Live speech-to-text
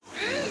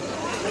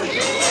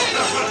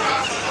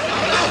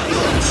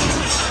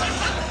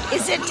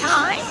it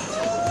time?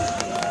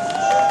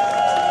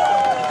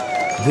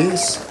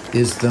 This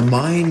is the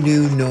My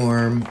New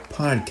Norm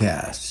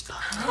podcast,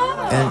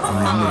 and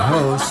I'm your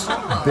host,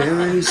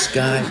 Barry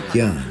Scott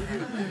Young.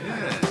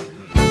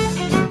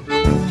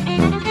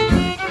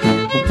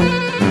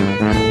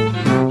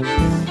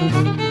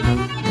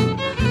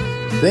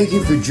 Thank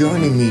you for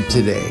joining me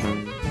today.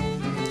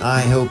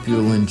 I hope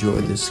you'll enjoy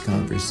this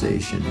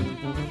conversation.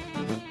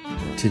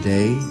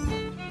 Today,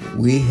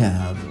 we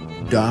have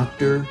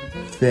Dr.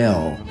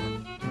 Phil.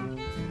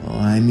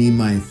 I mean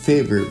my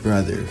favorite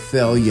brother,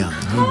 Phil Young,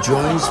 who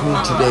joins me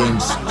today in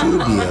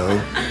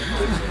studio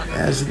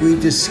as we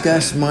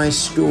discuss my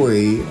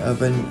story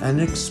of an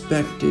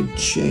unexpected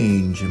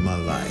change in my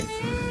life.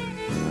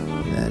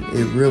 That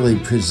it really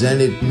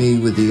presented me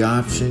with the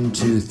option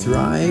to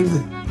thrive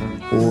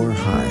or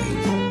hide.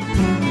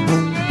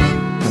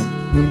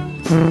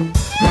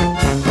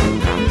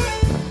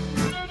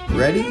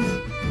 Ready?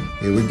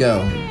 Here we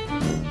go.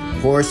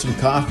 Pour some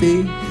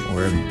coffee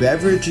or a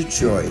beverage of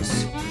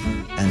choice,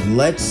 and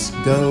let's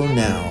go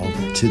now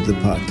to the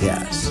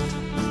podcast.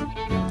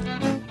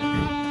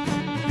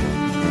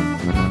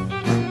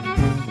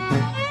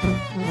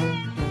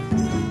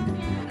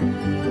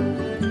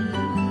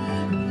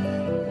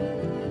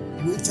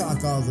 We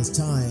talk all the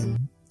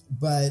time,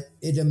 but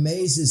it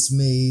amazes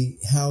me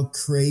how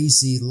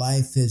crazy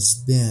life has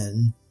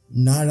been,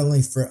 not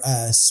only for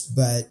us,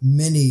 but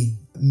many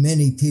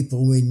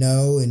people we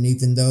know, and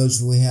even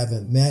those we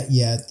haven't met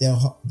yet.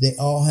 They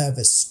all have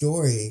a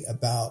story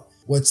about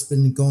what's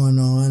been going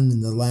on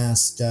in the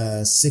last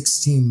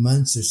 16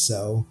 months or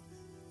so.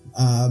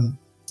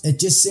 It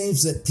just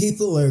seems that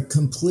people are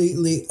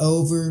completely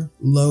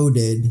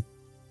overloaded.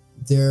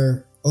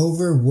 They're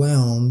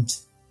overwhelmed,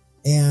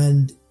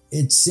 and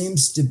it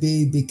seems to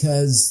be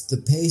because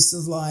the pace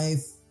of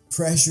life,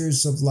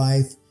 pressures of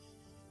life,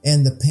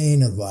 and the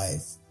pain of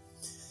life.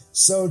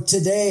 So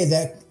today,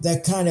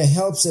 that kind of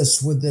helps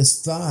us with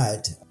this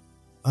thought.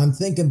 I'm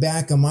thinking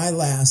back on my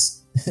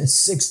last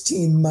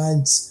 16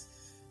 months.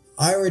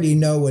 I already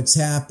know what's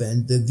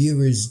happened. The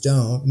viewers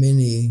don't,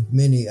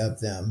 many of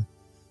them.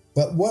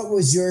 But what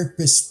was your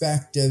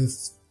perspective?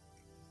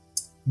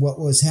 What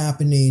was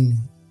happening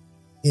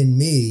in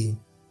me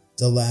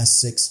the last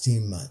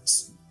 16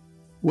 months?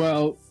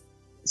 Well,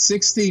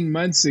 16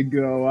 months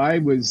ago, I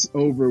was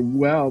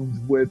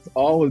overwhelmed with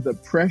all of the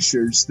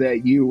pressures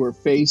that you were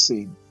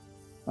facing.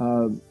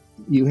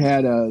 You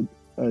had a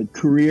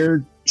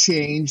career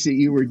change that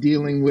you were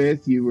dealing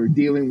with. You were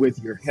dealing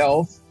with your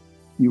health.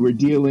 You were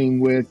dealing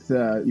with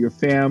your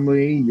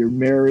family, your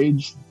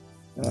marriage.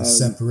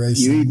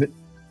 Separation.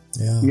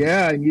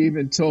 And you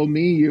even told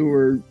me you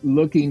were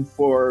looking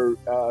for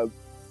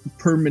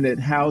permanent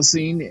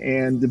housing,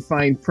 and to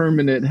find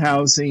permanent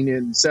housing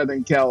in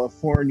Southern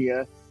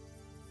California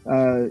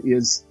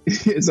is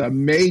a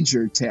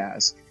major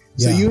task.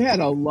 So you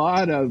had a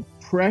lot of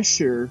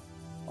pressure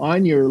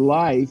on your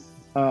life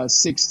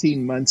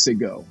 16 months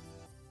ago.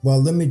 Well,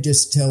 let me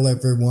just tell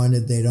everyone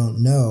if they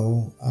don't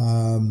know,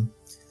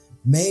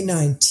 May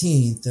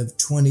 19th of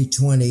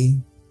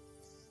 2020,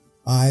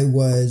 I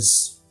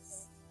was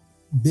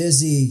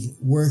busy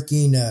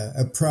working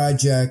a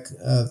project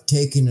of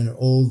taking an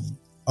old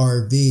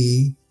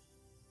RV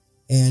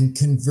and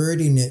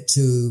converting it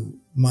to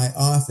my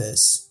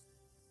office,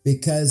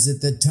 because at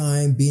the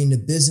time, being a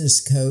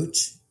business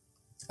coach,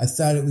 I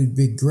thought it would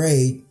be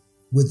great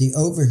with the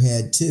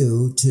overhead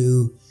too,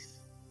 to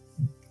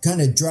kind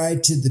of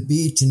drive to the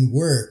beach and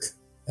work.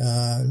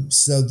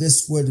 So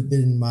this would have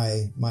been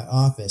my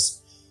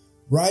office.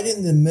 Right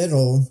in the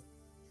middle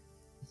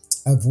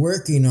of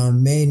working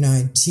on May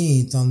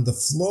 19th on the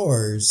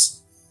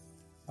floors,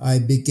 I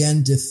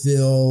began to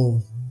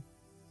feel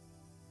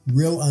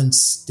real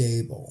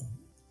unstable.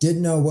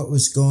 Didn't know what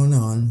was going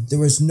on. There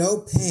was no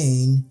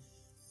pain,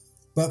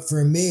 but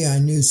for me, I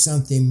knew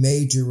something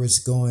major was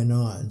going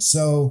on.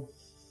 So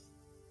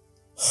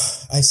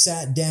I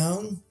sat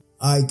down,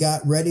 I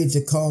got ready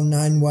to call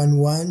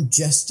 911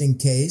 just in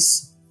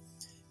case,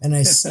 and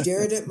I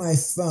stared at my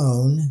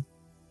phone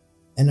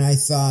and I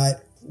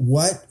thought,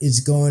 what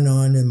is going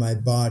on in my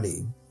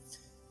body?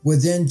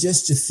 Within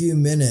just a few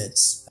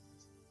minutes,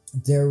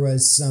 there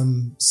was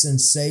some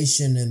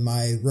sensation in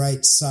my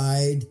right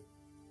side.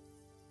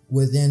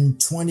 Within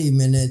 20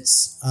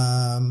 minutes,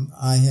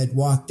 I had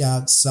walked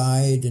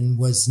outside and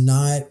was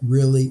not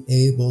really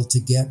able to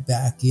get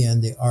back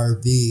in the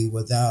RV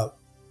without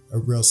a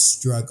real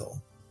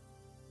struggle.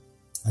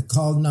 I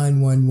called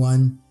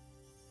 911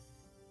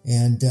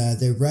 and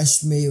they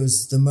rushed me. It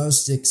was the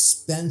most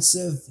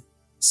expensive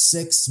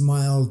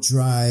 6-mile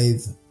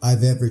drive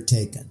I've ever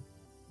taken.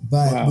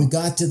 But we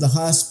got to the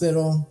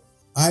hospital.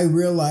 I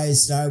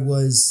realized I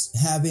was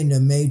having a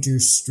major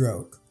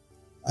stroke.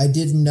 I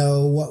didn't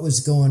know what was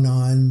going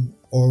on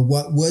or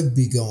what would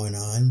be going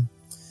on.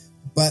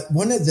 But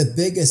one of the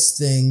biggest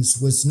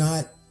things was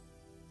not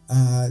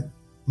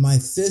my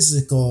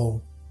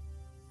physical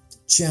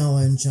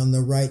challenge on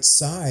the right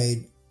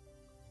side.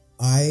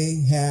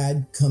 I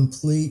had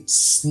complete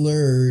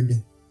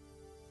slurred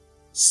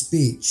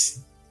speech.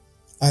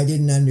 I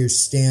didn't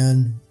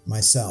understand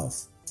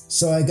myself.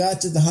 So I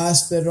got to the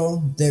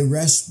hospital. They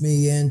rushed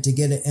me in to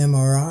get an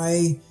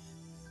MRI,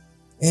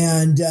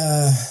 and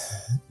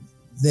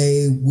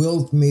they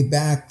wheeled me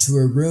back to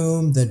a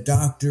room. The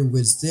doctor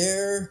was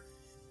there,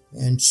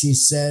 and she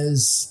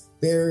says,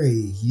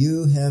 "Barry,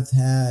 you have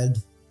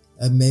had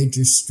a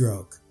major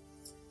stroke."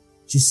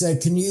 She said,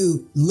 "Can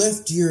you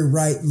lift your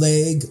right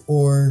leg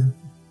or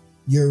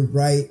your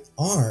right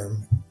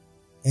arm?"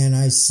 And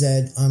I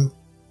said,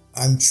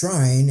 I'm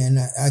trying, and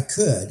I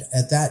could.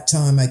 At that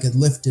time, I could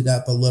lift it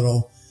up a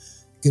little,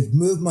 could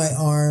move my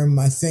arm,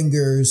 my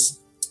fingers,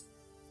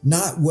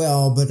 not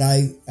well, but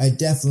I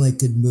definitely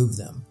could move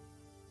them.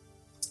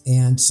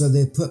 And so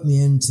they put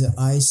me into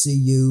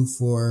ICU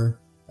for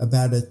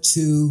about a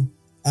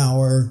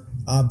 2-hour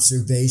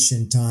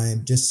observation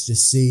time just to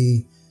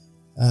see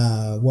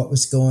what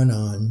was going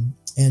on.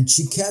 And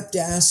she kept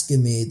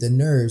asking me, the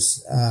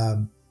nurse,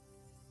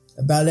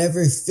 about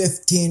every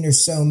 15 or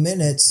so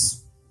minutes,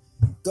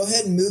 "Go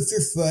ahead and move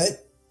your foot,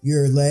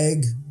 your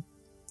leg,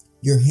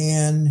 your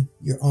hand,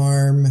 your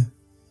arm."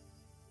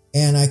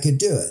 And I could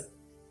do it.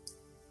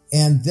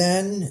 And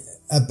then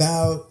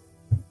about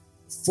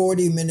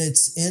 40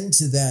 minutes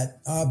into that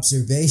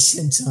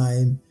observation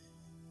time,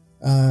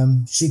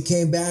 she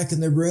came back in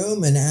the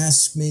room and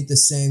asked me the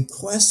same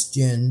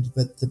question,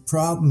 but the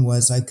problem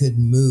was I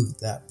couldn't move at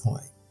that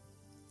point.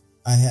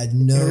 I had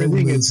no Everything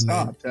movement had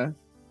stopped, huh?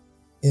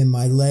 in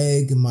my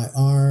leg and my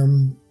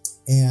arm.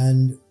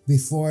 And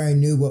before I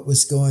knew what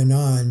was going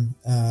on,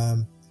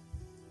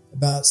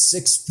 about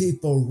 6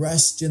 people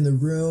rushed in the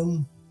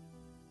room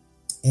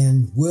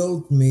and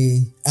wheeled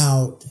me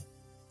out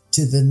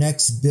to the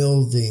next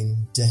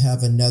building to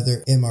have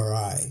another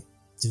MRI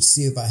to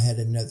see if I had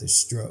another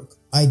stroke.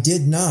 I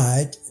did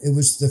not. It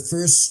was the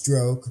first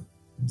stroke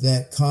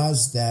that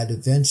caused that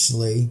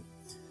eventually.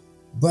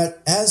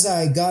 But as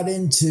I got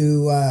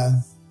into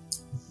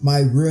my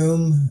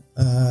room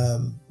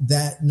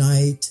that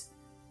night,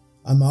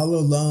 I'm all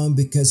alone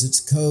because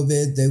it's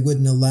COVID. They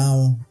wouldn't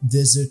allow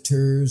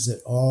visitors at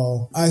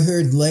all. I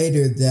heard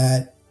later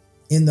that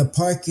in the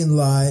parking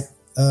lot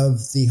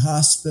of the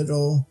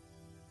hospital,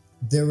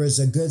 there was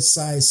a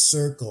good-sized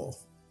circle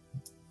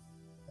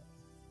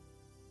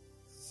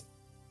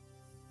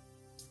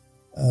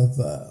of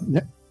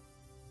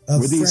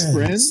Were these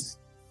friends?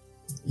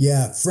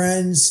 Yeah,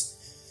 friends,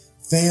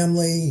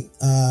 family,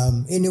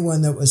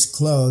 anyone that was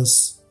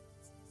close,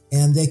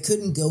 and they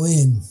couldn't go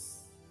in.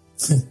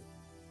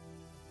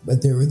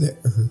 But they were there.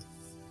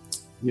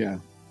 Yeah.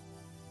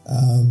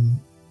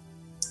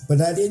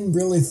 But I didn't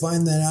really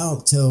find that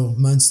out till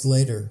months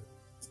later.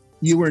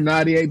 You were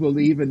not able to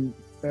even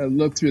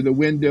look through the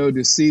window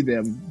to see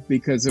them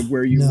because of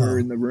where you were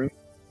in the room?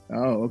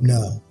 Oh, okay.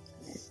 No.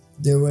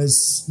 There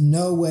was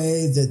no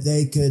way that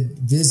they could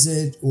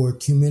visit or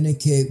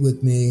communicate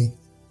with me.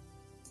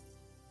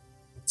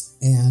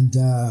 And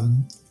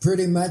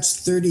pretty much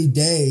 30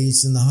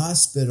 days in the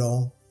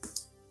hospital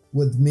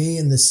with me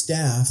and the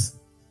staff.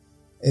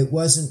 It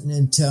wasn't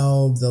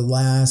until the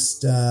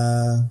last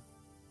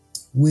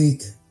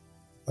week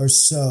or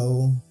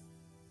so,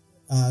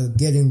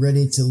 getting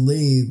ready to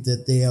leave,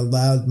 that they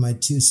allowed my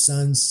 2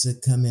 sons to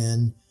come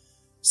in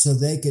so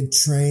they could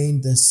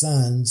train the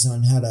sons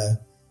on how to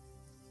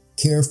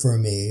care for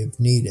me if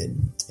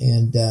needed.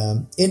 And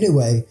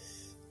anyway,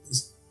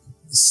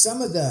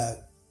 some of the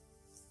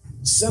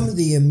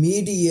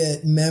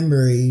immediate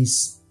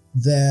memories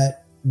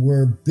that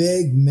were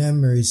big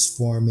memories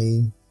for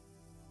me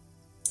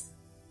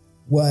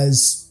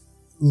was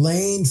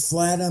laying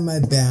flat on my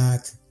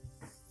back,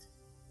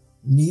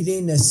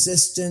 needing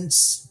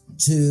assistance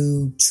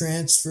to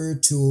transfer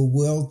to a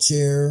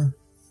wheelchair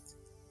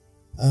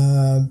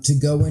to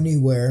go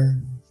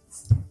anywhere.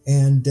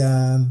 And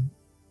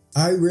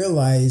I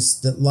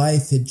realized that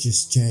life had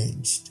just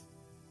changed.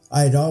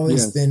 I had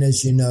always been,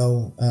 as you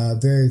know,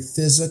 very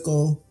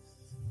physical.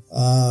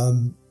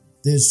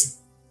 There's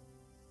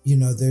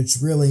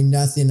really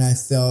nothing I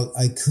felt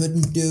I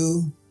couldn't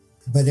do.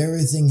 But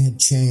everything had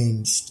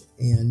changed,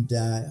 and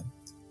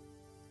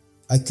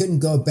I couldn't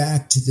go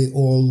back to the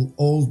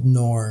old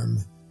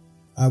norm.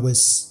 I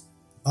was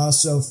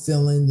also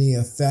feeling the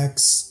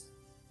effects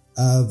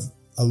of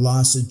a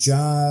loss of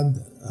job,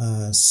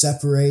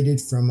 separated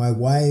from my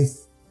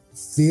wife,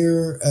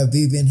 fear of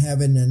even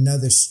having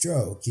another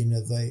stroke. You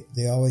know,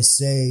 they always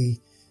say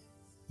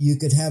you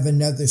could have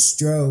another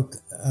stroke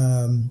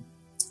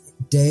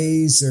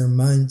days or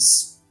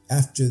months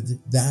after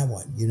that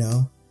one, you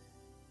know.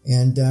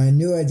 And I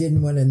knew I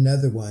didn't want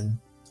another one.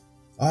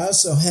 I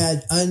also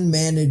had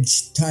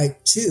unmanaged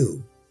type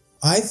 2.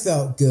 I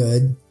felt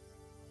good,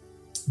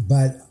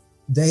 but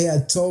they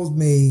had told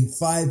me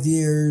 5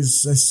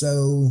 years or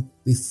so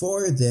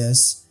before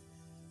this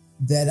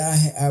that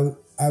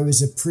I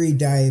was a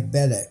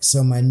pre-diabetic,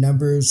 so my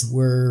numbers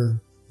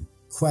were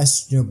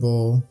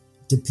questionable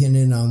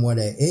depending on what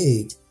I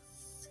ate.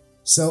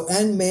 So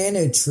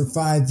unmanaged for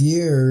 5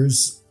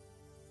 years,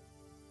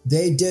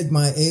 they did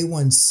my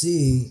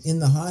A1C in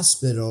the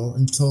hospital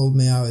and told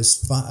me I was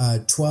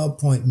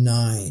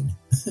 12.9.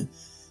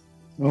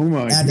 Oh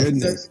my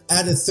goodness.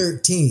 Out of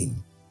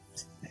 13.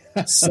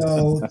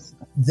 So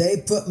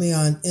they put me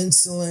on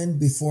insulin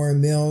before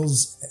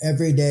meals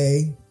every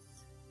day.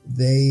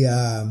 They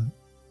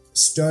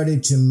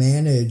started to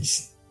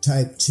manage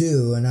type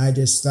 2, and I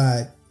just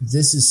thought,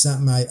 this is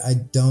something I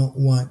don't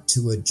want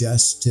to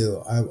adjust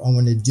to. I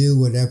want to do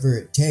whatever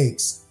it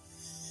takes.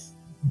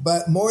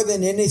 But more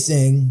than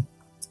anything,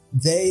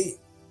 you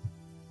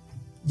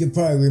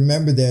probably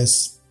remember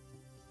this,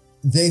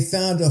 they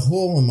found a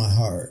hole in my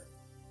heart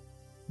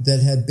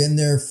that had been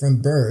there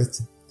from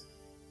birth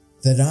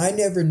that I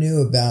never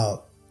knew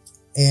about.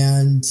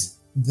 And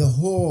the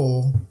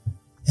hole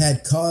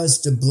had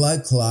caused a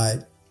blood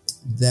clot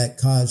that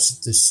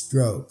caused the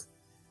stroke.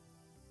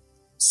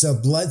 So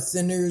blood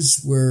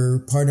thinners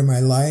were part of my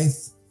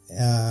life,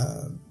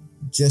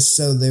 just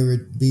so there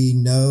would be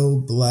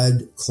no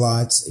blood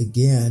clots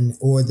again,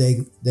 or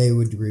they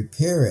would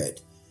repair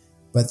it.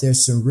 But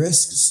there's some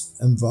risks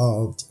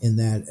involved in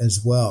that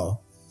as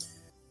well.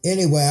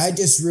 Anyway, I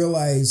just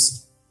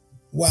realized,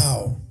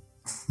 wow,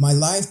 my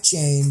life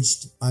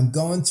changed. I'm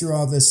going through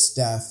all this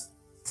stuff.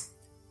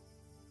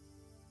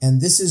 And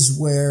this is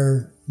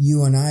where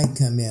you and I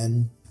come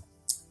in.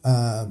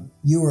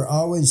 You were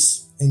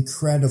always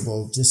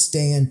incredible to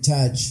stay in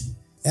touch.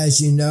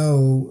 As you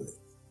know,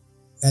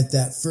 at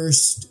that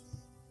first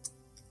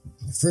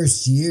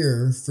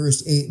year,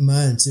 first 8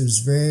 months, it was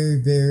very,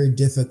 very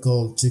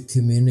difficult to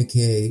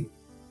communicate.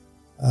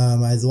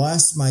 I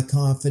lost my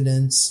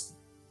confidence.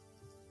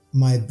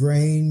 My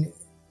brain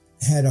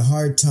had a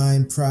hard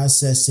time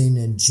processing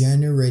and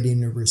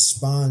generating a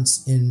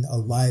response in a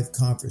live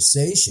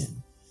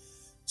conversation.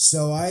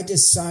 So I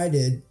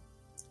decided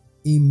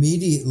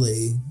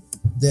immediately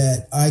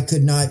that I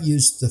could not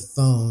use the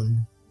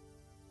phone.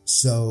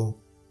 So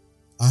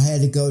I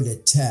had to go to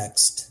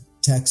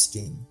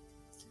texting.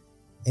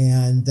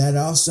 And that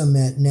also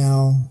meant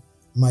now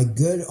my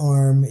good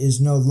arm is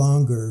no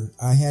longer.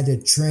 I had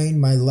to train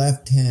my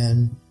left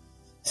hand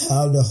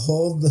how to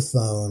hold the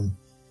phone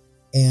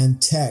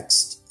and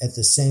text at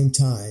the same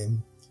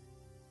time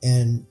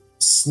and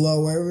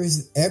slow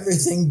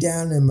everything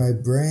down in my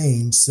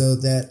brain so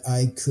that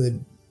I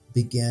could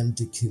begin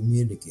to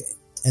communicate.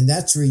 And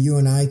that's where you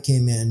and I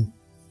came in.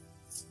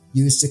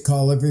 You used to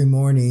call every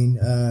morning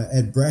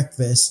at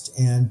breakfast,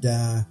 and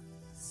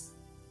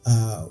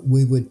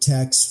we would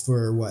text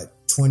for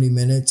 20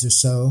 minutes or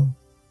so.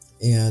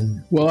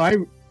 And well,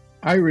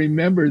 I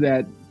remember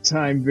that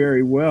time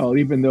very well,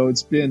 even though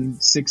it's been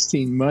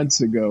 16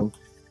 months ago.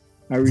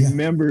 I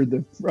remember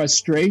the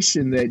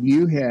frustration that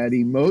you had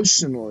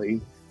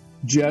emotionally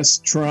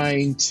just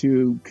trying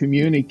to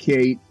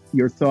communicate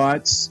your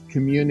thoughts,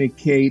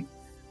 communicate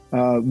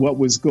what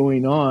was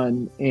going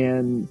on.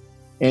 And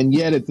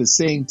yet at the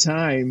same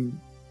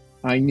time,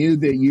 I knew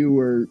that you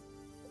were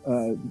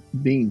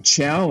being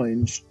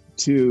challenged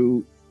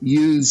to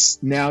use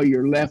now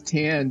your left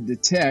hand to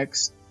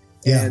text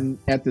and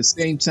at the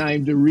same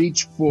time to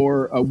reach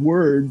for a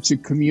word to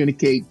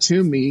communicate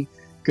to me.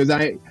 Because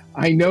I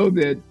know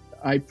that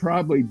I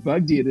probably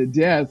bugged you to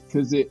death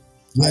because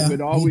I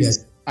would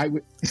always, I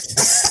would,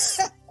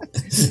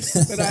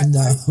 but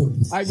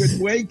I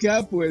would wake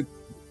up with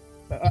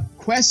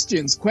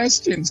questions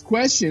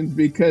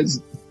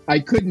because I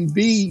couldn't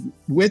be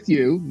with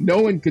you. No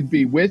one could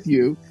be with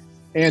you.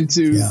 And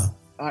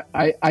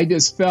I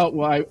just felt,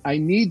 well, I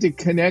need to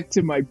connect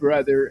to my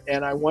brother,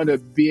 and I want to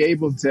be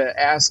able to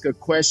ask a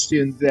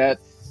question that,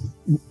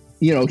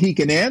 he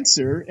can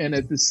answer, and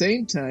at the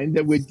same time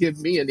that would give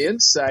me an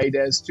insight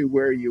as to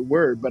where you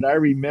were. But I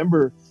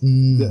remember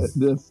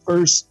the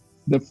first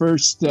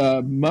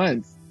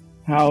month,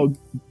 how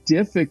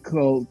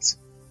difficult,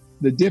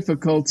 the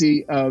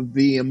difficulty of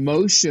the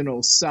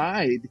emotional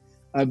side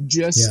of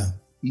just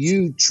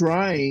you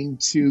trying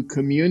to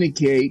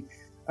communicate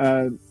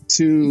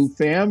to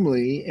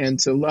family and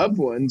to loved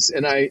ones.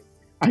 And I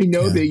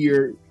know that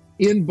your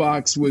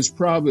inbox was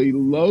probably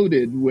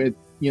loaded with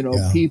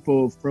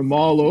people from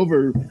all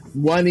over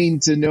wanting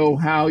to know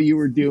how you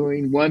were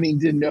doing, wanting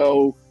to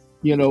know,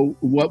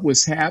 what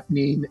was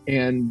happening.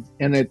 And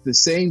at the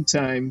same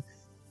time,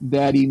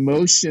 that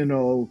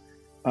emotional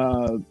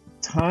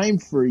time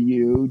for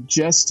you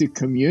just to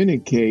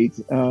communicate.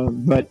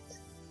 But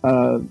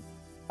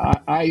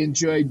I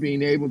enjoyed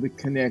being able to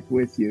connect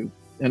with you.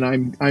 And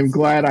I'm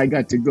glad I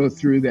got to go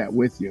through that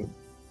with you.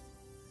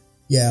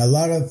 Yeah, a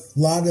lot of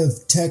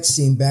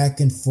texting back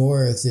and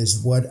forth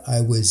is what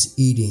I was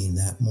eating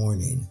that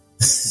morning.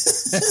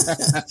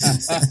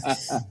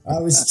 I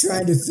was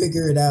trying to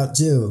figure it out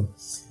too.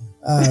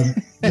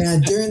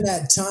 Man, during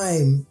that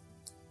time,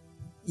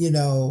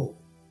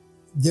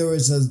 there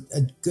was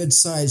a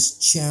good-sized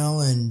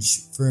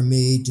challenge for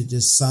me to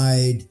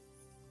decide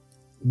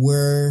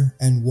where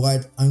and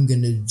what I'm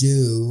going to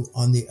do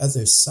on the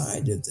other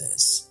side of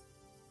this.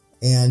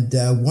 And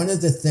one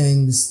of the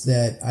things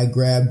that I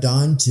grabbed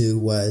onto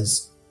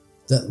was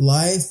that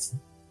life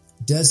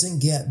doesn't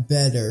get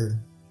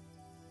better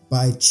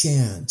by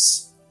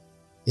chance.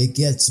 It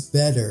gets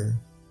better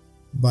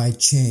by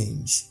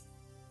change.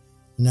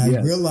 And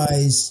I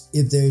realized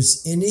if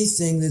there's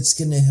anything that's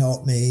going to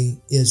help me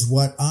is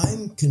what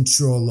I'm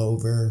control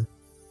over,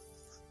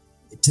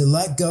 to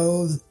let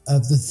go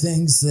of the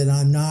things that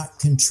I'm not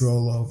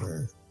control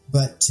over,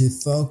 but to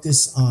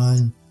focus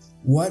on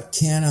what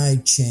can I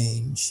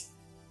change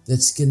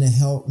that's going to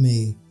help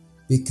me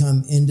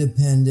become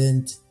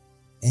independent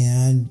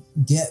and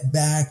get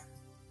back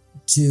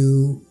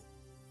to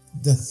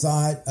the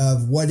thought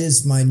of what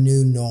is my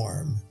new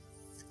norm.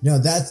 No,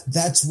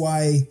 that's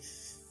why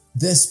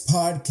this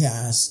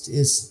podcast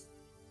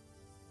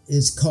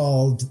is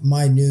called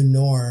My New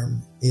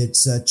Norm.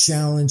 It's a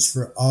challenge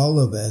for all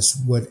of us,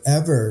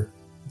 whatever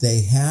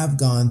they have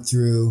gone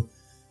through,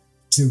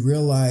 to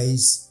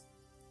realize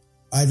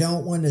I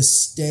don't want to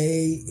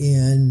stay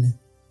in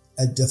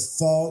a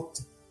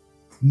default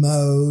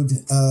mode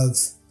of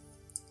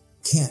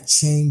can't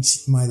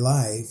change my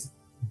life,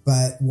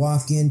 but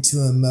walk into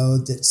a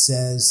mode that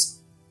says,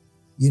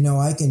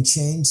 I can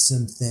change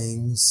some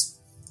things.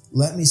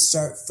 Let me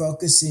start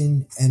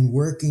focusing and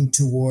working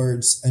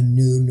towards a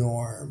new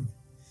norm.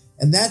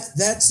 And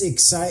that's the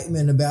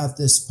excitement about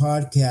this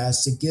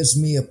podcast. It gives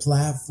me a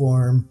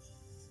platform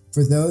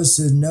for those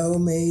who know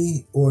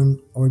me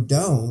or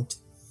don't,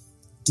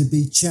 to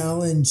be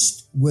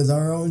challenged with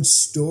our own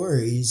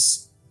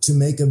stories to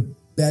make a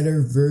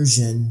better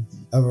version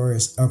of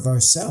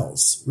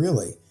ourselves,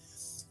 really.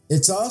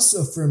 It's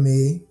also, for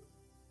me,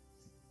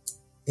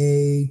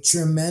 a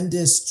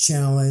tremendous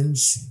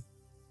challenge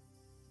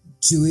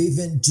to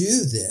even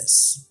do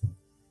this,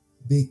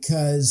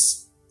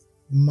 because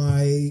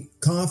my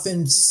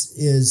confidence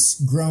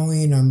is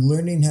growing. I'm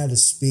learning how to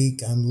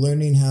speak. I'm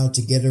learning how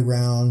to get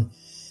around.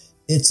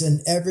 It's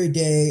an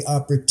everyday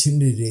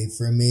opportunity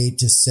for me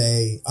to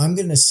say, I'm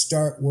going to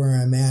start where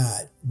I'm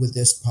at with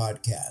this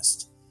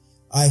podcast.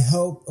 I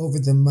hope over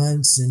the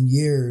months and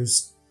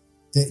years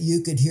that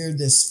you could hear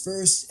this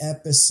first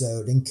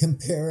episode and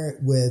compare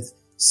it with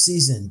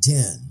season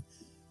 10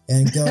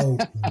 and go,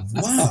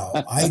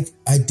 wow,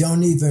 I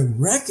don't even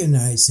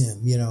recognize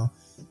him,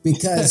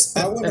 because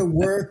I want to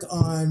work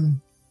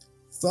on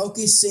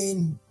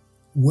focusing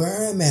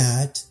where I'm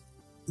at,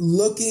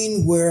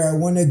 looking where I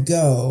want to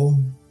go,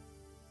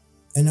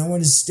 and I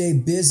want to stay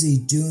busy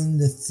doing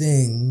the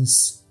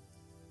things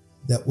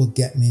that will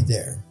get me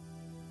there.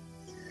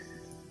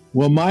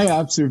 Well, my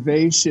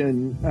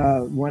observation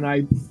when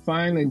I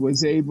finally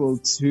was able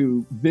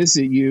to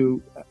visit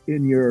you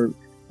in your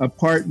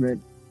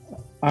apartment,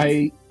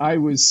 I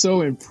was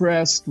so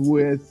impressed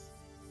with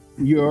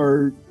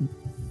your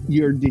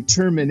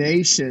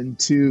determination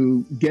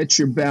to get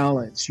your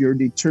balance, your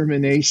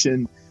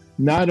determination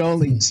not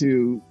only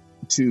to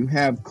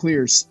have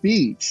clear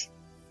speech,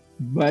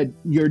 but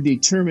your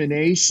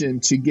determination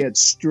to get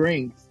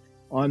strength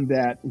on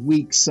that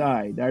weak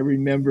side. I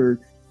remember,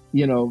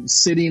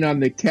 sitting on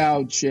the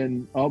couch,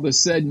 and all of a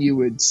sudden you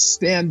would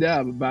stand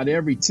up about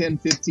every 10,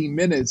 15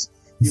 minutes.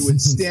 You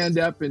would stand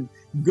up and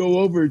go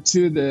over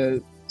to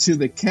the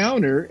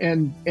counter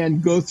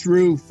and go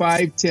through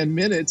 5-10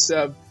 minutes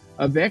of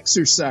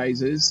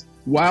exercises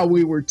while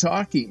we were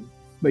talking.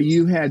 But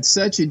you had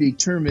such a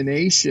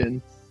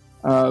determination.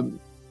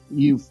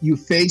 You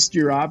faced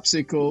your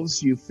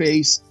obstacles. You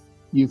faced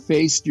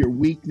your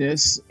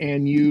weakness,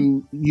 and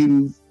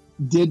you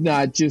did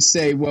not just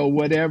say, well,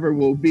 whatever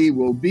will be,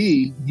 will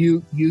be.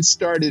 You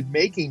started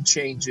making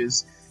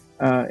changes.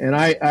 And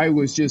I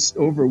was just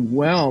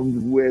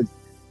overwhelmed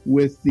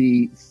with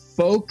the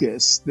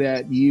focus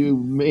that you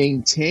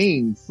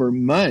maintained for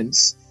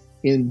months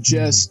in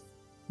just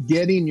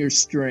getting your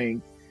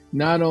strength,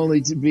 not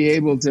only to be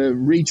able to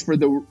reach for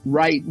the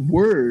right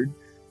word,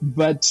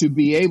 but to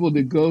be able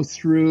to go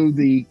through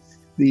the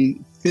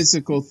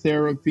physical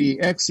therapy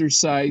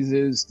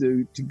exercises,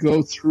 to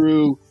go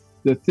through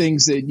the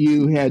things that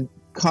you had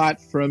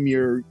caught from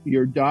your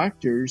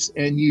doctors,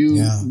 and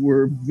you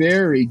were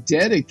very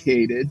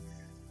dedicated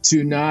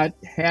to not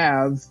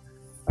have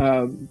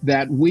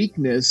that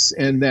weakness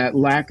and that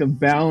lack of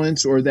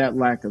balance or that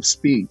lack of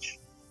speech.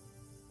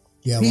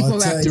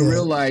 People have to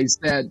realize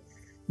that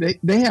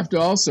they have to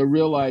also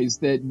realize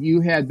that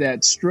you had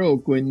that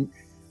stroke when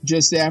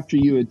just after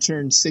you had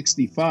turned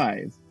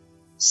 65.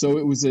 So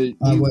it was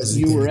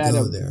you were at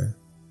there.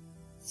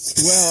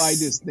 Well, I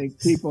just think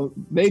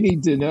they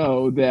need to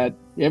know that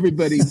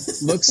everybody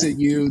looks at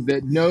you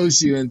that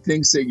knows you and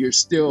thinks that you're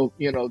still,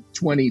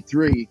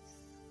 23,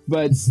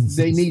 but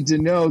they need to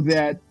know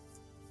that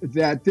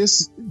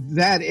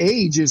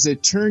age is a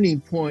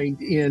turning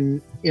point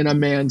in a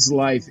man's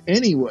life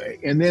anyway.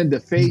 And then to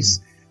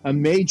face a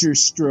major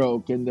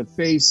stroke, and to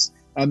face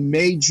a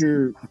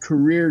major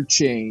career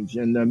change,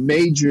 and a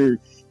major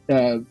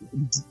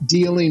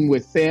dealing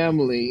with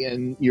family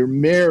and your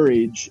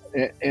marriage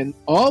and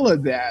all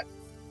of that.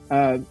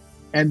 And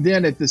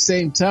then at the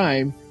same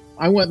time,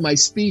 I want my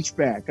speech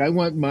back. I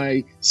want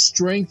my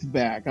strength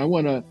back. I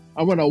want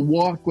to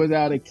walk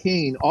without a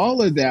cane.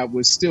 All of that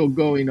was still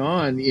going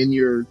on in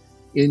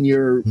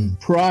your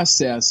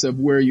process of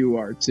where you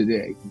are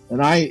today.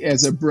 And I,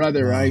 as a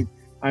brother,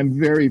 I'm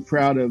very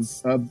proud of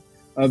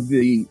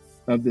the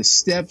of the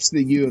steps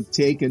that you have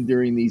taken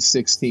during these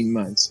 16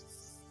 months.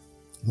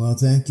 Well,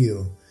 thank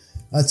you.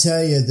 I'll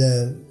tell you,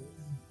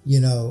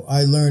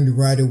 I learned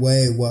right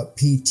away what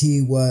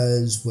PT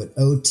was, what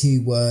OT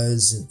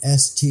was, and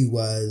ST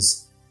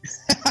was.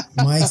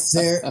 My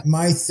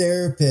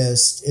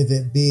therapist, if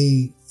it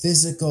be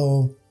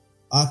physical,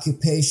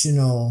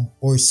 occupational,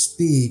 or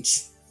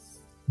speech,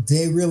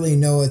 they really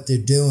know what they're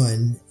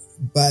doing.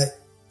 But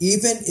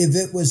even if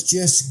it was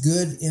just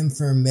good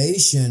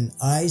information,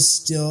 I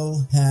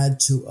still had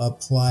to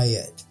apply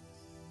it.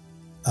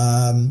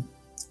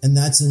 And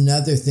that's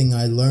another thing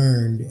I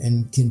learned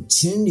and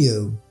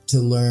continue to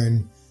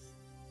learn.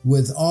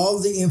 With all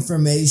the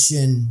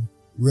information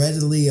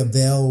readily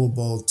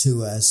available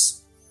to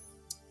us,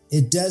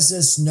 it does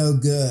us no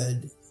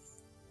good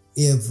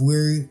if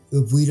we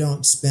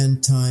don't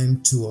spend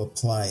time to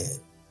apply it.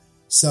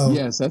 So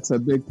yes, that's a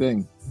big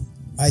thing.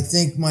 I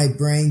think my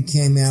brain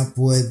came up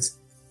with,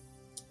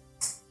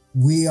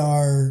 we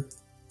are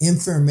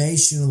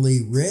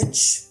informationally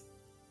rich,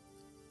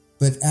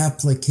 but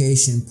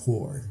application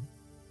poor.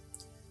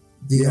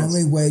 The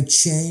only way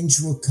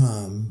change will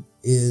come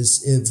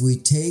is if we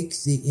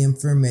take the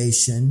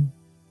information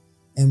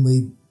and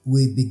we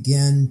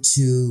begin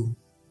to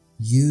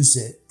use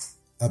it,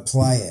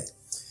 apply it.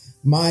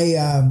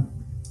 My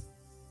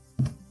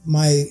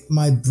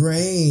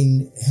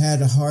brain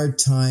had a hard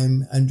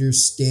time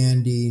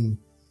understanding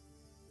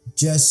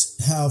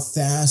just how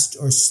fast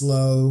or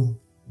slow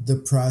the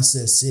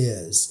process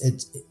is.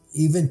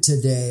 Even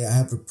today, I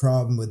have a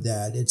problem with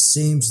that. It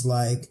seems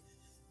like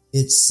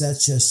it's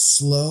such a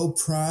slow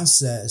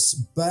process,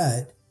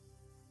 but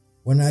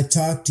when I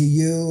talk to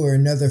you or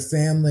another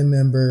family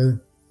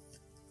member,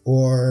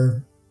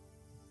 or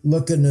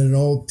looking at an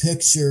old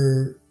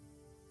picture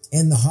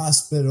in the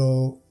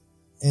hospital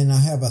and I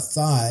have a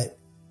thought,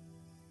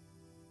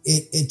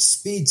 it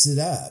speeds it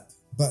up.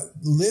 But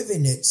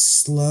living it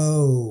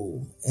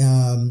slow.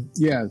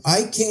 Yes.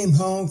 I came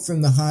home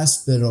from the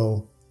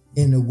hospital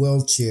in a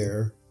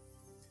wheelchair.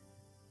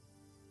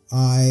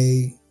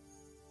 I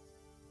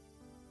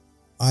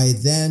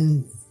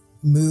then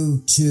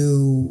moved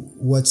to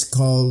what's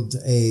called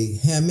a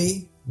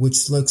Hemi,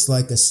 which looks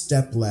like a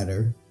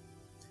stepladder,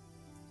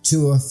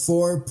 to a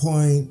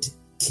 4-point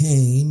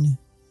cane,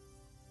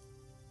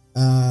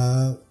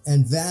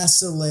 and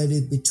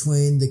vacillated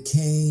between the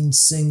cane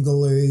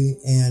singly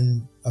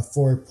and a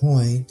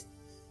 4-point.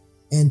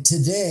 And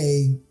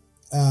today,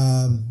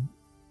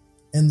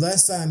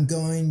 unless I'm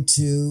going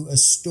to a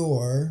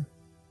store,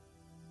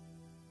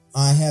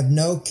 I have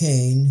no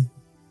cane.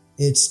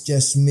 It's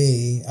just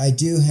me. I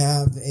do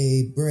have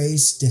a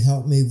brace to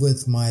help me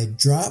with my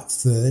drop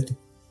foot,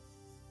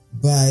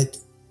 but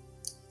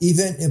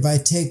even if I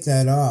take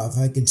that off,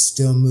 I can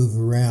still move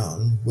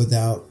around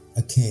without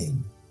a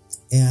cane.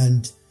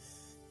 And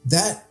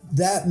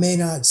that may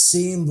not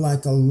seem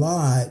like a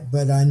lot,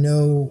 but I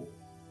know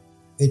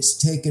it's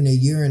taken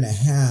 1.5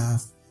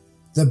 years.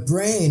 The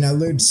brain, I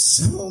learned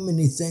so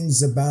many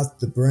things about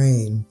the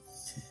brain.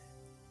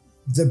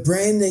 The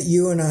brain that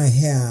you and I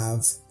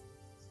have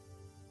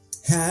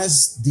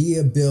has the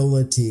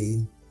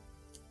ability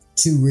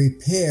to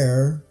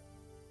repair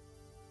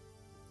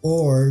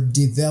or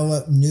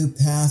develop new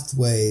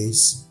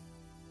pathways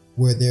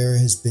where there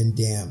has been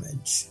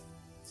damage.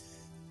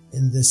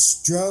 In the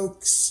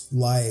stroke's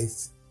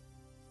life,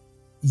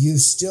 you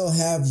still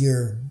have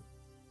your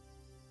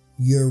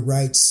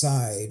right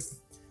side.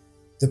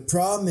 The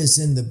problem is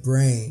in the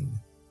brain.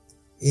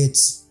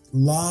 It's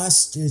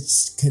lost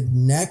its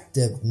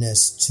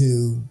connectiveness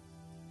to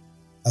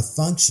a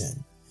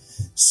function.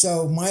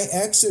 So my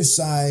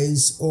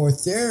exercise or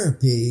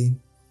therapy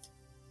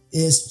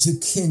is to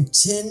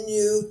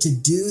continue to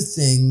do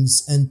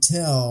things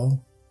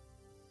until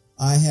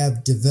I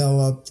have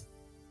developed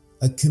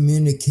a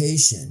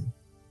communication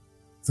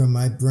from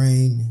my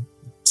brain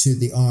to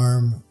the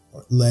arm,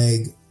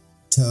 leg,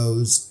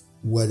 toes,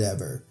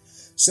 whatever.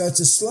 So it's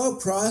a slow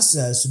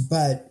process,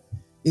 but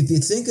if you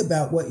think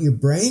about what your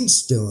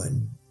brain's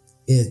doing,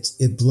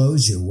 it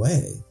blows you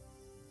away.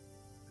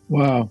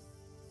 Wow.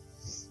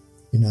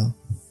 You know?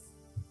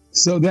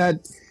 So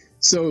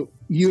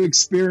you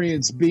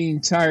experience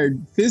being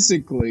tired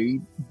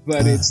physically,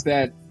 but it's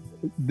that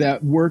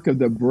work of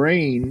the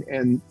brain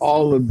and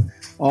all of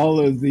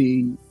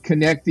the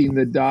connecting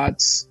the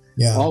dots,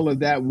 all of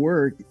that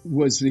work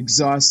was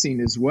exhausting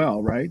as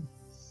well, right?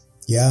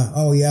 Yeah.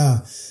 Oh,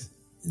 yeah.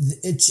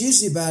 It's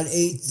usually about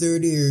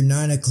 8:30 or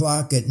 9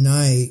 o'clock at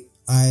night.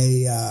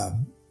 I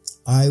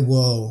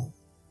will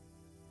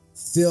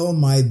feel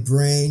my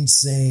brain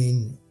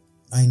saying,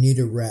 I need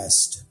a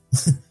rest.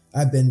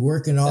 I've been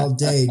working all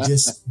day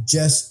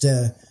just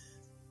to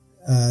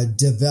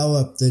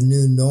develop the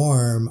new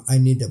norm. I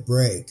need a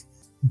break.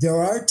 There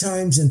are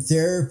times in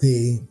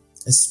therapy,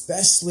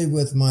 especially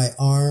with my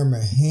arm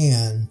or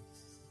hand,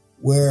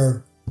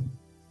 where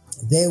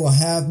they will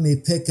have me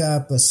pick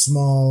up a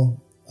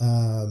small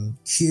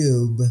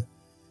cube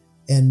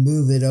and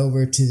move it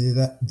over to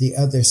the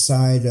other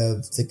side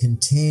of the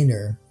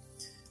container.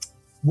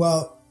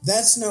 Well,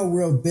 that's no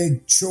real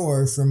big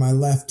chore for my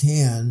left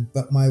hand,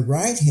 but my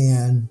right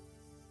hand,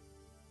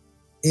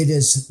 it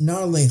is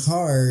not only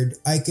hard,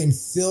 I can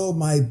feel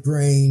my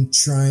brain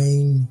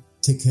trying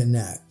to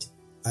connect.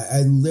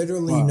 I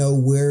literally know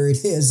where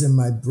it is in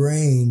my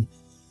brain,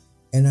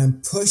 and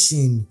I'm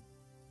pushing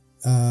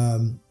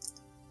the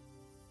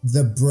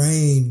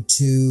brain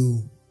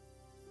to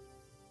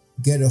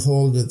get a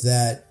hold of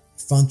that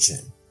function.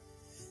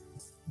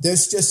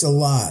 There's just a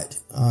lot.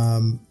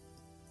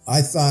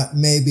 I thought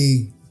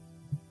maybe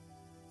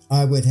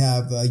I would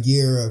have a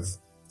year of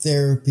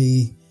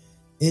therapy.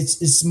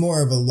 It's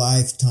more of a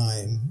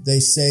lifetime. They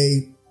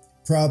say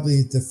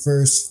probably the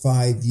first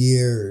 5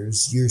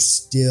 years, you're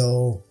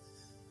still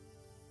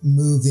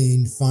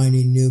moving,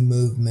 finding new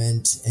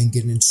movement and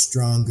getting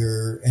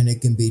stronger. And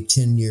it can be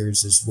 10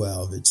 years as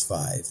well if it's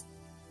 5,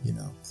 you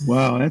know.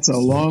 Wow, that's a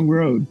long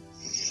road.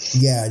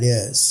 Yeah, it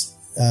is.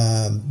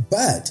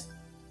 But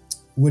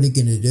what are you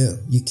going to do?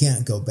 You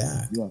can't go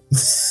back. Yeah.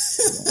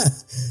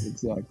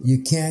 Exactly.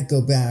 You can't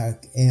go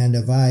back. And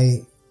if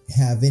I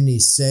have any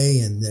say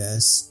in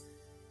this,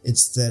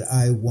 it's that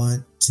I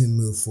want to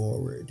move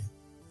forward.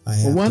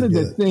 One of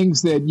the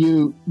things that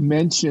you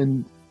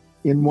mentioned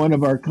in one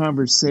of our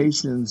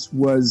conversations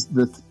was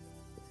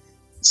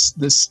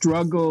the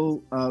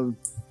struggle of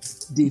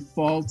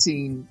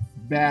defaulting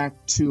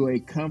back to a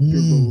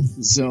comfortable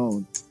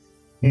zone,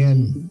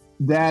 and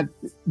that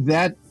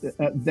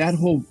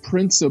whole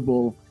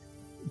principle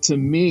to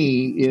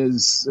me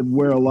is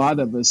where a lot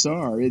of us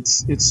are.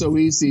 It's so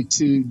easy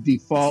to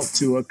default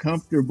to a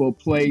comfortable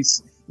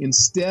place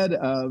instead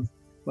of,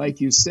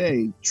 like you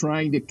say,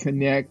 trying to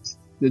connect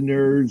the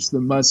nerves, the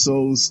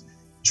muscles,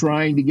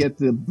 trying to get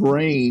the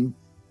brain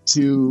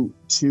to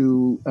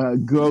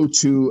go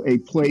to a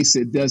place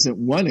it doesn't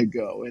want to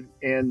go.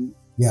 And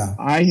yeah,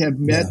 I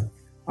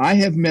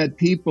have met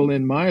people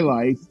in my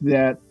life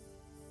that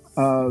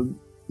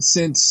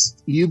since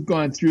you've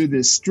gone through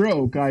this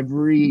stroke, I've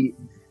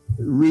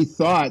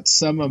rethought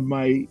some of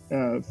my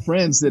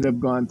friends that have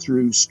gone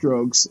through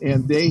strokes,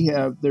 and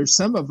there's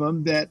some of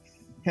them that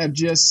have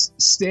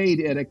just stayed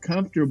at a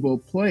comfortable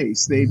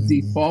place. They've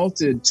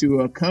defaulted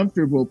to a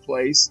comfortable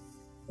place,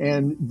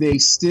 and they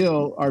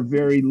still are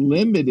very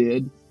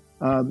limited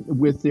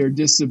with their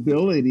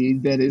disability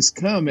that has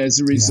come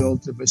as a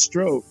result of a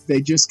stroke.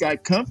 They just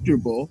got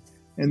comfortable,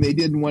 and they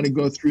didn't want to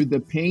go through the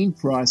pain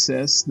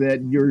process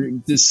that you're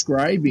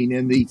describing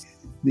and the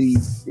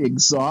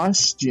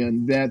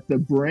exhaustion that the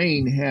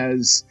brain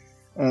has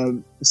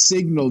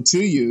signaled to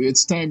you.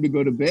 It's time to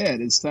go to bed.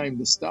 It's time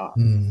to stop.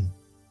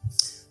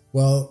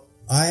 Well,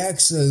 I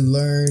actually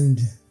learned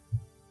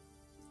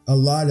a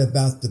lot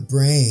about the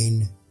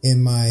brain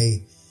in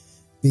my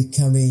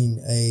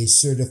becoming a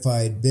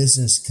certified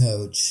business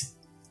coach.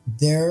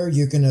 There,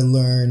 you're going to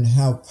learn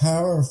how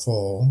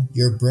powerful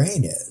your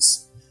brain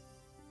is.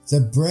 The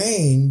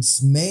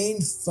brain's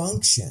main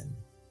function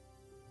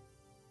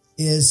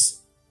is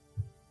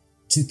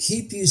to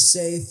keep you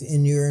safe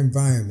in your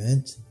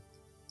environment,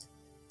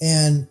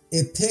 and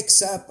it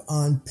picks up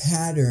on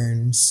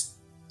patterns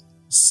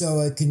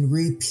so it can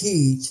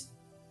repeat.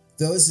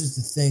 Those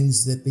are the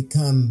things that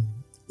become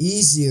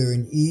easier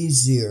and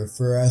easier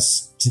for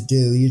us to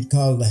do. You'd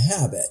call it a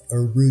habit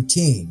or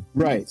routine.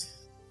 Right.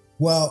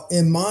 Well,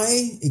 in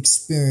my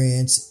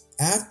experience,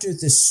 after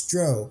the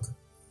stroke,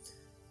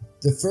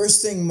 the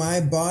first thing my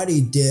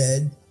body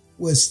did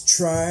was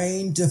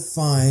trying to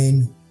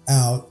find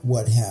out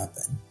what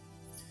happened.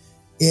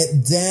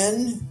 It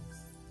then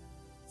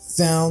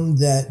found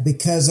that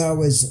because I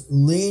was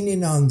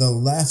leaning on the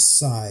left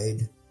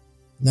side,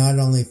 not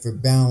only for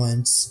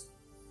balance,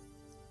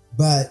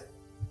 but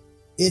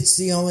it's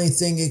the only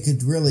thing it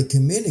could really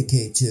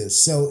communicate to.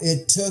 So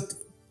it took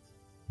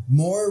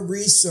more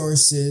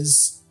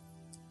resources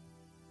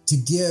to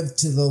give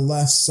to the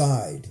left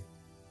side.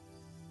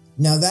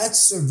 Now that's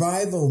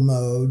survival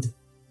mode.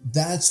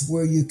 That's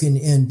where you can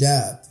end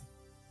up.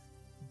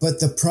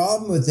 But the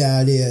problem with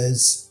that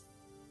is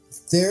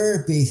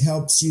therapy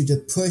helps you to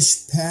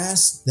push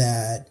past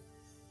that,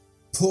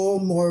 pull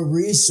more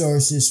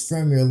resources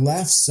from your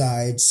left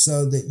side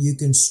so that you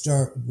can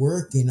start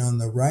working on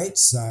the right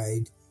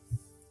side.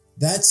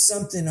 That's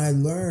something I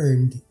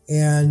learned,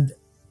 and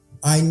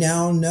I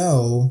now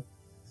know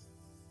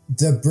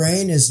the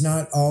brain is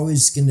not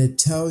always going to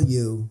tell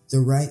you the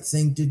right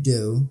thing to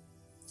do.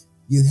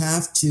 You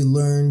have to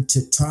learn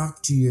to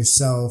talk to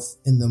yourself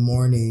in the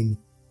morning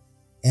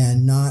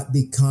and not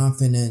be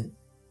confident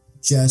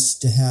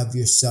just to have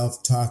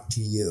yourself talk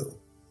to you.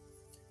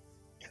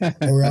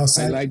 Or else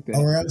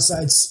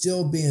I'd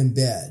still be in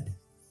bed.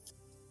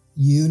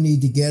 You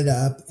need to get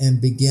up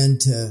and begin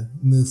to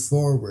move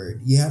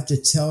forward. You have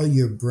to tell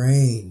your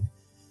brain.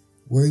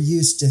 We're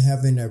used to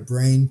having our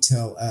brain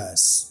tell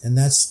us, and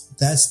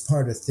that's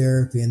part of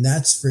therapy, and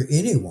that's for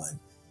anyone.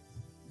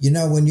 You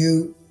know, when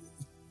you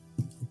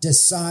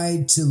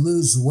decide to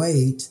lose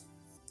weight,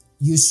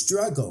 you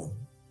struggle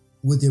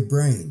with your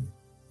brain.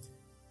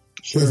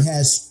 Sure. It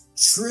has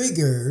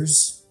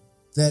triggers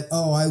that,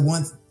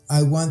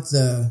 I want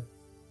the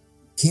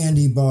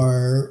candy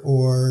bar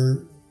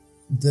or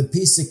the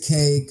piece of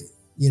cake,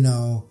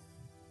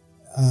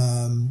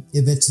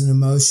 if it's an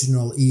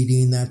emotional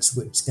eating, that's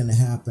what's going to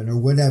happen or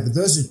whatever.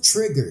 Those are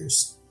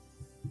triggers.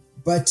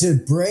 But to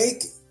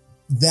break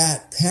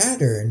that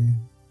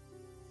pattern,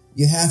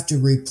 you have to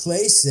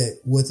replace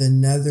it with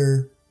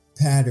another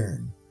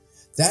pattern.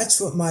 That's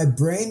what my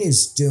brain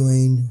is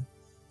doing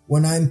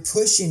when I'm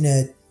pushing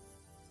it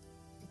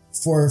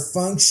for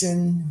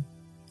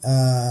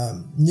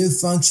new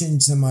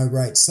functions on my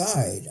right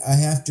side. I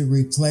have to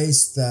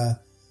replace the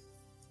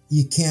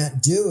you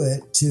can't do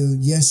it to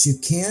yes, you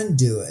can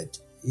do it.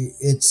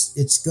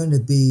 It's going to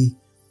be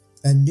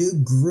a new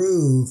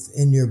groove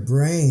in your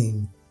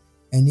brain.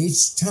 And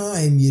each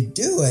time you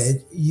do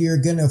it, you're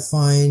going to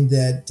find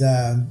that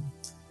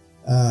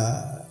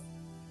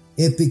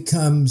it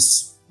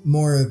becomes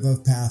more of a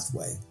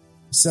pathway.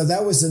 So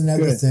that was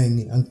another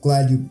thing. I'm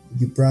glad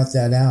you brought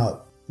that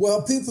out.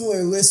 Well, people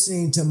are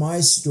listening to my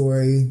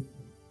story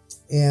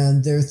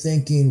and they're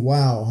thinking,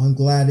 wow, I'm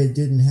glad it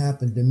didn't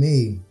happen to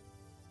me.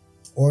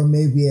 Or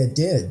maybe it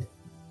did.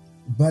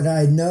 But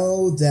I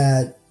know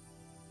that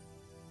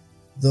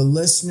the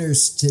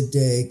listeners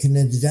today can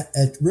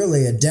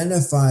really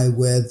identify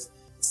with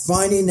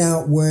finding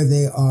out where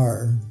they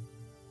are,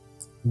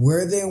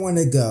 where they want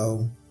to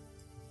go,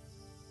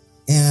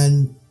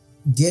 and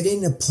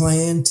getting a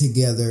plan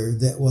together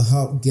that will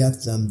help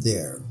get them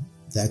there.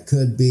 That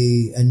could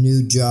be a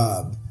new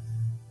job.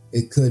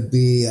 It could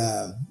be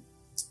a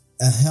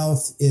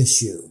health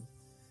issue.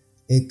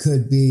 It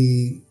could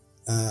be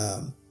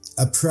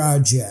a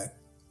project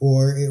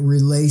or a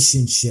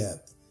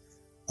relationship.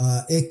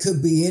 It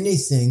could be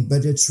anything,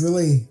 but it's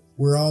really,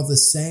 we're all the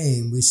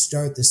same. We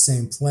start the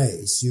same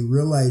place. You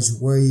realize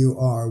where you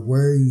are.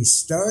 Where are you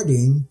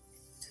starting?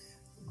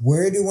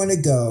 Where do you want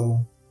to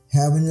go?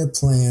 Having a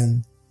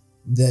plan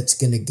that's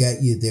going to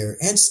get you there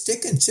and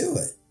sticking to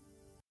it.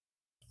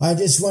 I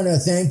just want to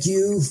thank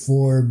you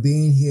for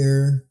being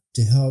here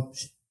to help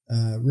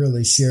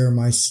really share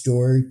my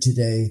story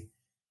today.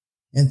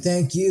 And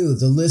thank you,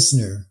 the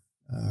listener,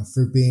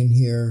 for being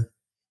here.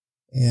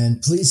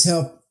 And please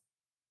help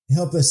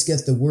us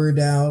get the word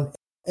out.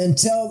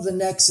 Until the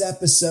next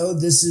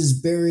episode, this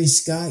is Barry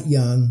Scott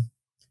Young.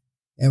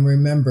 And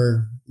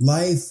remember,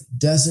 life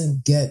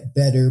doesn't get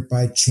better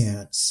by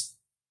chance.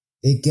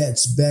 It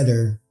gets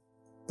better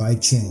by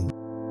change.